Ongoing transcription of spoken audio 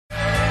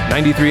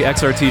93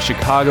 XRT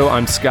Chicago,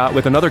 I'm Scott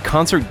with another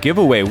concert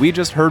giveaway. We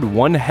just heard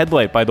One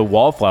Headlight by the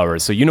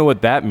Wallflowers, so you know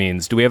what that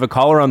means. Do we have a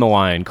caller on the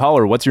line?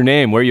 Caller, what's your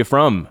name? Where are you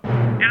from?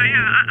 I'm here.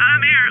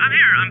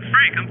 I'm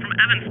Frank. I'm from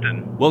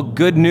Evanston. Well,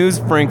 good news,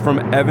 Frank from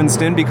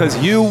Evanston, because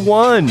you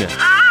won! No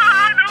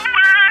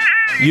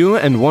way! You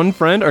and one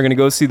friend are going to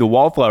go see the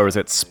Wallflowers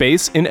at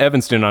Space in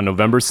Evanston on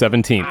November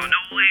 17th. Oh,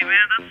 no way,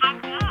 man. That's so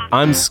cool.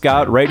 I'm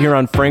Scott, right here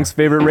on Frank's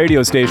favorite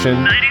radio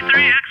station.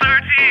 93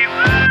 XRT.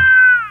 Woo!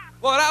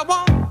 What I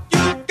want, you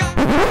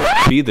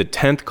got. Be the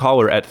 10th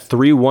caller at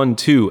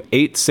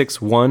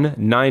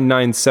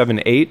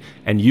 312-861-9978,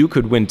 and you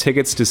could win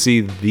tickets to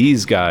see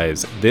these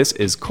guys. This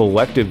is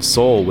Collective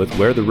Soul with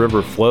Where the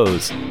River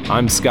Flows.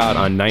 I'm Scott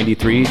on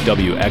 93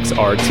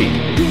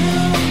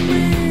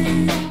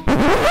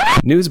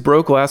 WXRT. News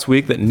broke last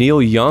week that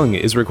Neil Young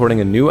is recording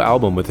a new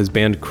album with his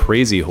band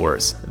Crazy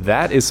Horse.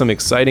 That is some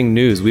exciting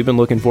news. We've been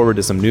looking forward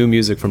to some new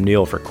music from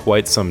Neil for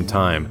quite some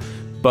time.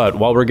 But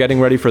while we're getting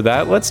ready for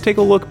that, let's take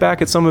a look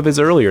back at some of his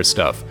earlier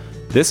stuff.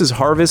 This is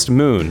Harvest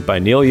Moon by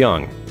Neil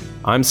Young.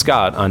 I'm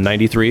Scott on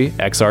 93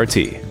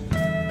 XRT.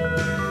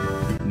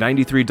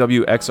 93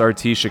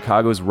 WXRT,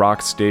 Chicago's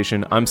rock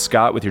station. I'm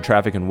Scott with your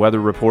traffic and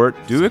weather report.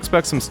 Do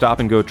expect some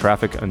stop-and-go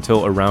traffic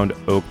until around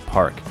Oak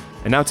Park.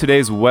 And now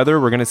today's weather,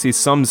 we're going to see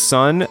some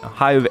sun,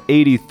 high of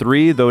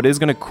 83, though it is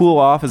going to cool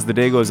off as the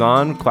day goes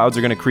on. Clouds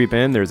are going to creep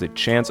in. There's a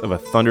chance of a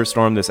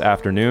thunderstorm this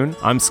afternoon.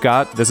 I'm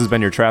Scott. This has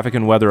been your traffic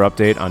and weather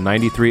update on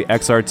 93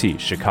 XRT,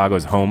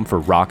 Chicago's home for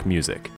rock music.